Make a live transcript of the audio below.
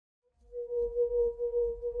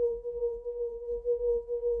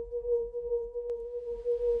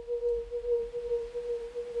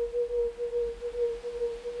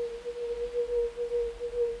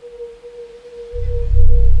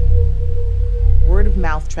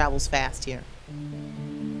travels fast here.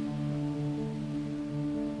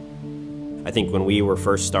 I think when we were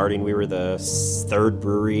first starting, we were the third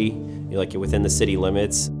brewery, like within the city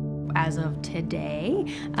limits. As of today,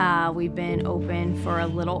 we've been open for a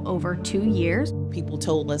little over 2 years. People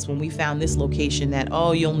told us when we found this location that,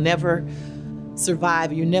 oh, you'll never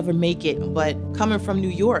survive, you'll never make it. But coming from New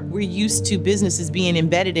York, we're used to businesses being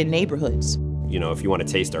embedded in neighborhoods. You know, if you want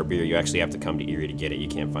to taste our beer, you actually have to come to Erie to get it. You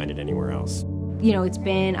can't find it anywhere else. You know, it's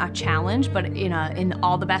been a challenge, but in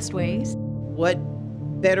all the best ways. What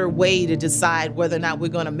better way to decide whether or not we're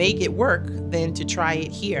going to make it work than to try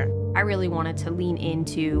it here? I really wanted to lean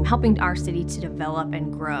into helping our city to develop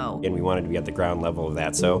and grow. And we wanted to be at the ground level of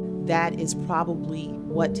that, so. That is probably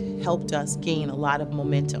what helped us gain a lot of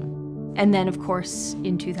momentum. And then, of course,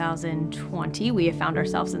 in 2020, we have found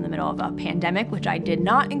ourselves in the middle of a pandemic, which I did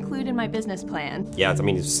not include in my business plan. Yeah, I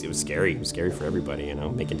mean, it was scary. It was scary for everybody, you know,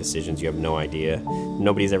 making decisions. You have no idea.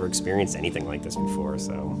 Nobody's ever experienced anything like this before,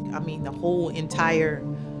 so. I mean, the whole entire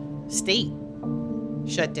state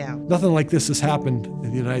shut down. Nothing like this has happened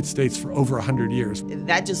in the United States for over 100 years.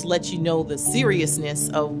 That just lets you know the seriousness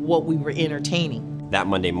of what we were entertaining. That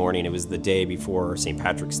Monday morning, it was the day before St.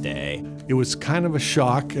 Patrick's Day. It was kind of a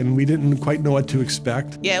shock, and we didn't quite know what to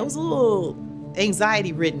expect. Yeah, it was a little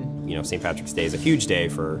anxiety-ridden. You know, St. Patrick's Day is a huge day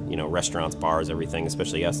for, you know, restaurants, bars, everything,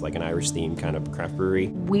 especially us, like an Irish-themed kind of craft brewery.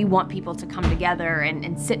 We want people to come together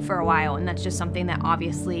and sit for a while, and that's just something that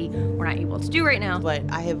obviously we're not able to do right now. But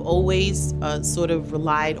I have always sort of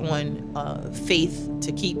relied on faith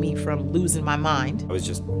to keep me from losing my mind. I was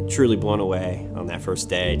just truly blown away on that first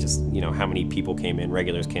day, just, you know, how many people came in,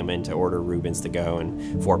 regulars came in to order Reubens to go, and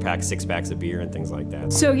 4-packs, 6-packs of beer and things like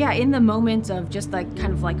that. So yeah, in the moment of just like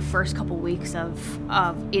kind of like first couple weeks of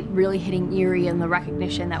it really hitting Erie and the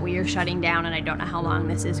recognition that we are shutting down, and I don't know how long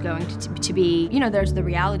this is going to be, you know, there's the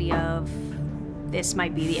reality of this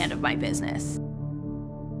might be the end of my business.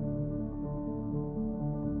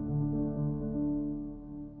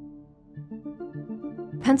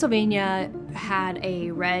 Pennsylvania had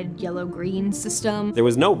a red, yellow, green system. There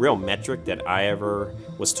was no real metric that I ever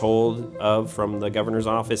was told of from the governor's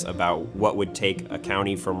office about what would take a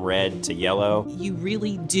county from red to yellow. You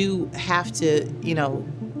really do have to, you know,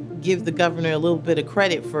 give the governor a little bit of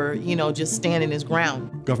credit for, you know, just standing his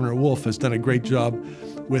ground. Governor Wolf has done a great job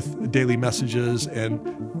with daily messages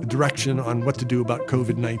and direction on what to do about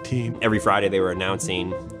COVID-19. Every Friday they were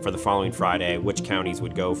announcing for the following Friday which counties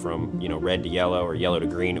would go from, you know, red to yellow or yellow to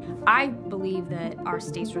green. I believe that our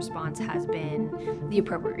state's response has been the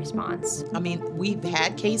appropriate response. I mean, we've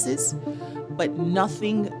had cases, but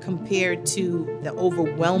nothing compared to the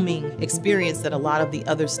overwhelming experience that a lot of the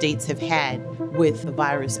other states have had with the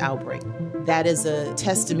virus outbreak. That is a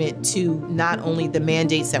testament to not only the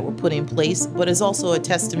mandates that were put in place, but is also a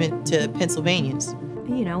testament to Pennsylvanians.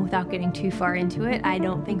 You know, without getting too far into it, I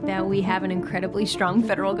don't think that we have an incredibly strong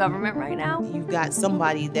federal government right now. You've got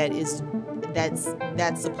somebody that's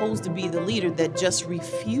supposed to be the leader that just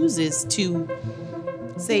refuses to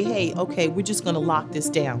say, hey, okay, we're just going to lock this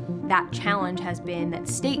down. That challenge has been that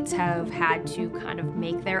states have had to kind of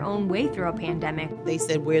make their own way through a pandemic. They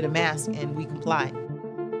said wear the mask, and we complied.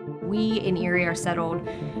 We in Erie are settled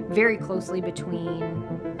very closely between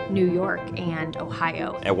New York and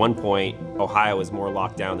Ohio. At one point, Ohio was more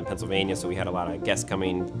locked down than Pennsylvania, so we had a lot of guests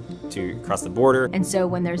coming to cross the border. And so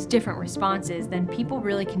when there's different responses, then people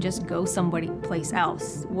really can just go someplace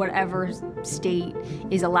else, whatever state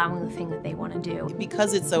is allowing the thing that they want to do.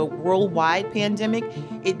 Because it's a worldwide pandemic,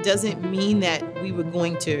 it doesn't mean that we were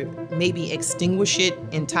going to maybe extinguish it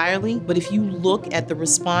entirely. But if you look at the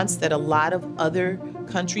response that a lot of other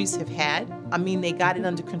countries have had, I mean, they got it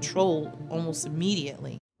under control almost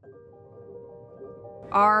immediately.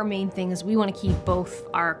 Our main thing is we want to keep both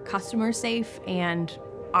our customers safe and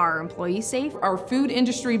our employees safe. Our food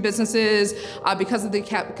industry businesses, because of the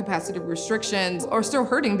capacity restrictions, are still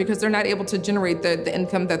hurting because they're not able to generate the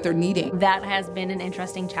income that they're needing. That has been an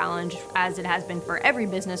interesting challenge, as it has been for every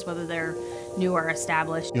business, whether they're new or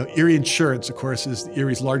established. You know, Erie Insurance, of course, is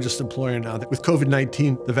Erie's largest employer now. With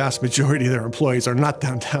COVID-19, the vast majority of their employees are not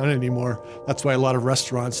downtown anymore. That's why a lot of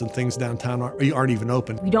restaurants and things downtown aren't even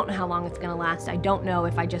open. We don't know how long it's going to last. I don't know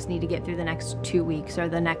if I just need to get through the next 2 weeks or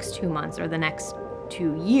the next 2 months or the next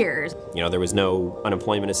 2 years. You know, there was no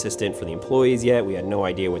unemployment assistant for the employees yet. We had no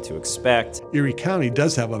idea what to expect. Erie County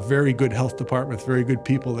does have a very good health department, very good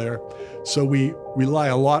people there, so we rely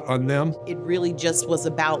a lot on them. It really just was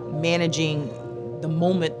about managing the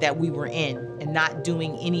moment that we were in and not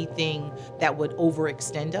doing anything that would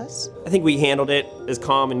overextend us. I think we handled it as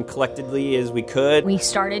calm and collectedly as we could. We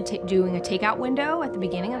started doing a takeout window at the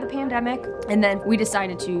beginning of the pandemic, and then we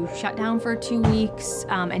decided to shut down for 2 weeks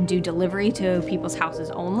and do delivery to people's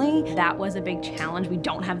houses only. That was a big challenge. We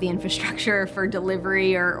don't have the infrastructure for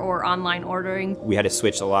delivery or online ordering. We had to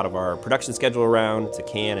switch a lot of our production schedule around to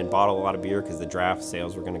can and bottle a lot of beer because the draft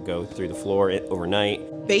sales were going to go through the floor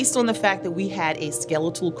overnight. Based on the fact that we had a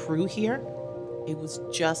skeletal crew here, it was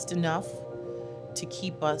just enough to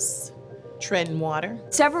keep us treading water.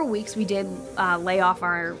 Several weeks we did lay off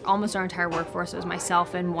almost our entire workforce. It was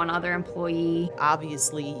myself and one other employee.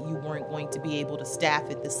 Obviously, you weren't going to be able to staff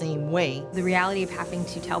it the same way. The reality of having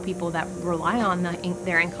to tell people that rely on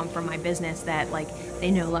their income from my business that like they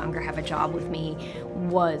no longer have a job with me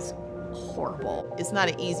was horrible. It's not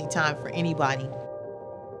an easy time for anybody.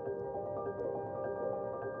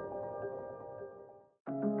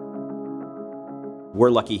 We're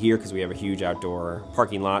lucky here because we have a huge outdoor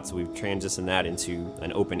parking lot, so we've transitioned that into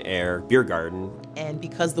an open air beer garden. And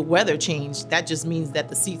because the weather changed, that just means that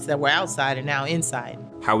the seats that were outside are now inside.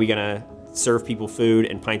 How are we gonna serve people food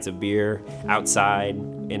and pints of beer outside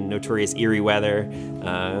in notorious Erie weather?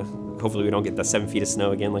 Hopefully we don't get the 7 feet of snow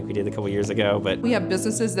again like we did a couple years ago. But we have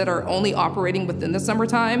businesses that are only operating within the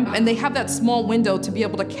summertime, and they have that small window to be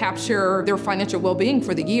able to capture their financial well-being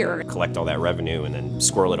for the year. Collect all that revenue and then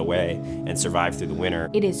squirrel it away and survive through the winter.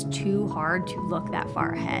 It is too hard to look that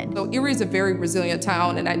far ahead. So Erie is a very resilient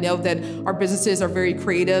town, and I know that our businesses are very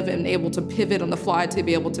creative and able to pivot on the fly to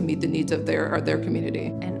be able to meet the needs of their community.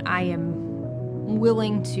 And I am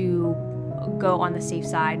willing to go on the safe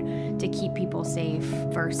side to keep people safe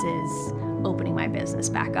versus opening my business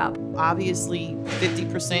back up. Obviously,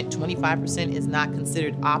 50%, 25% is not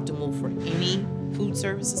considered optimal for any food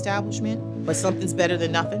service establishment, but something's better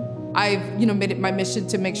than nothing. I've made it my mission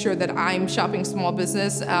to make sure that I'm shopping small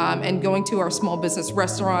business and going to our small business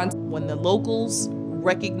restaurants. When the locals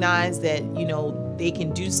recognize that, they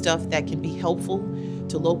can do stuff that can be helpful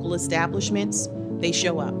to local establishments, they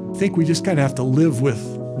show up. I think we just kind of have to live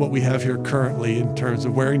with what we have here currently in terms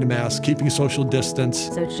of wearing the mask, keeping social distance.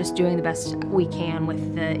 So it's just doing the best we can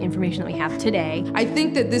with the information that we have today. I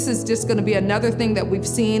think that this is just going to be another thing that we've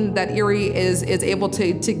seen that Erie is able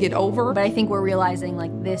to get over. But I think we're realizing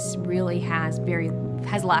like this really has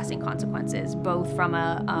lasting consequences, both from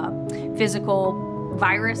a physical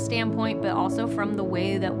virus standpoint, but also from the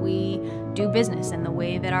way that we do business and the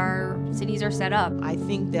way that our cities are set up. I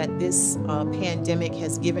think that this pandemic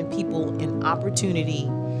has given people an opportunity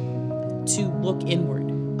to look inward.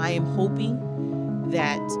 I am hoping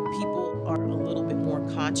that people are a little bit more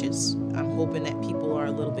conscious. I'm hoping that people are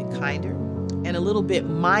a little bit kinder and a little bit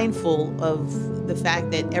mindful of the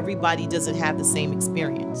fact that everybody doesn't have the same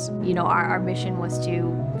experience. Our mission was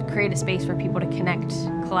to create a space for people to connect,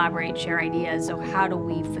 collaborate, share ideas. So how do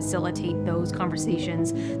we facilitate those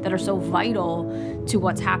conversations that are so vital to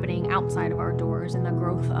what's happening outside of our doors and the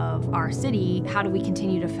growth of our city? How do we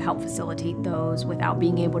continue to help facilitate those without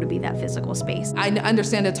being able to be that physical space? I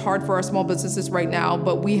understand it's hard for our small businesses right now,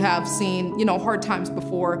 but we have seen, hard times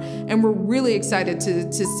before, and we're really excited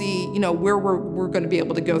to see, where we're going to be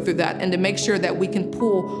able to go through that and to make sure that we can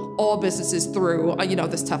pull all businesses through,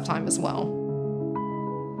 this tough time as well.